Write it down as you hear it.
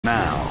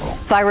Now.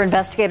 Fire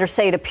investigators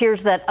say it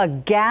appears that a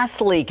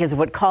gas leak is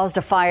what caused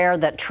a fire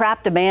that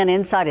trapped a man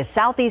inside his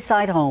southeast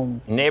side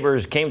home.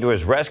 Neighbors came to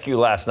his rescue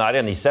last night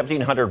in the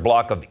 1700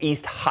 block of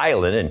East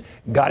Highland and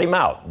got him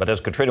out. But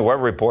as Katrina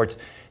Weber reports,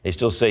 they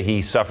still say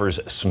he suffers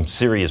some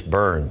serious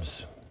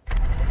burns.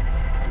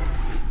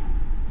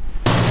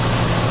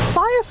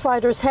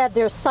 Firefighters had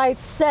their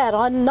sights set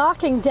on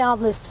knocking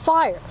down this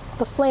fire.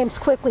 The flames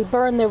quickly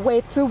burned their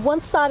way through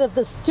one side of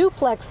this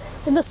duplex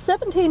in the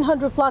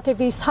 1700 block of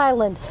East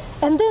Highland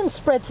and then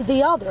spread to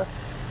the other.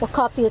 What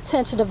caught the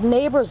attention of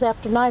neighbors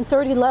after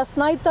 9:30 last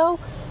night, though,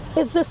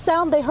 is the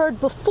sound they heard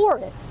before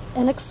it,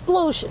 an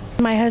explosion.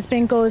 My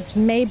husband goes,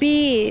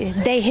 maybe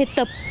they hit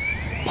the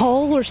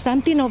pole or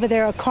something over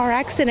there, a car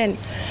accident.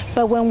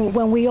 But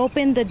when we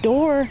opened the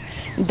door,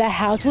 the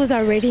house was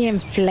already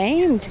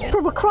inflamed.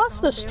 From across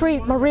the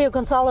street, Maria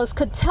Gonzalez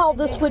could tell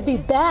this would be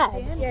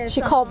bad.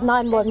 She called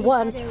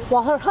 911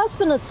 while her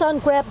husband and son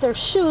grabbed their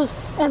shoes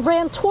and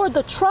ran toward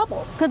the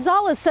trouble.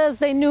 Gonzalez says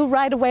they knew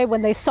right away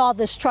when they saw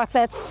this truck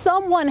that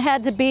someone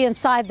had to be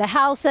inside the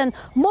house and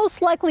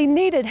most likely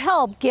needed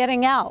help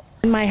getting out.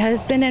 My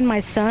husband and my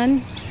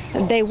son,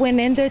 they went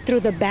in there through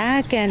the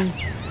back and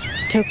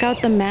took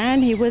out the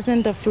man. He was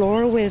on the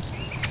floor with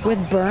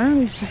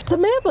burns. The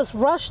man was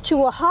rushed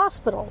to a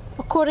hospital.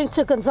 According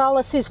to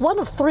Gonzalez, he's one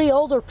of 3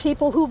 older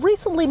people who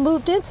recently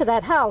moved into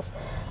that house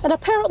and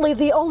apparently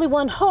the only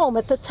one home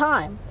at the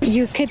time.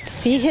 You could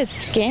see his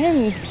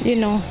skin,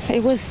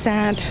 it was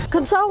sad.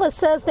 Gonzalez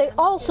says they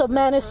also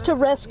managed to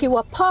rescue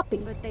a puppy.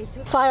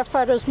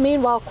 Firefighters,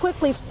 meanwhile,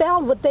 quickly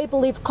found what they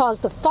believe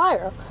caused the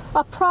fire,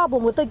 a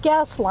problem with a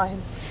gas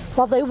line.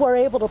 While they were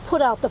able to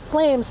put out the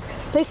flames,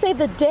 they say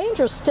the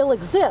danger still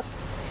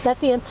exists, that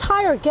the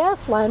entire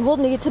gas line will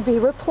need to be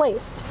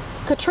replaced.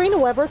 Katrina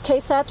Weber,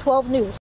 KSAT 12 News.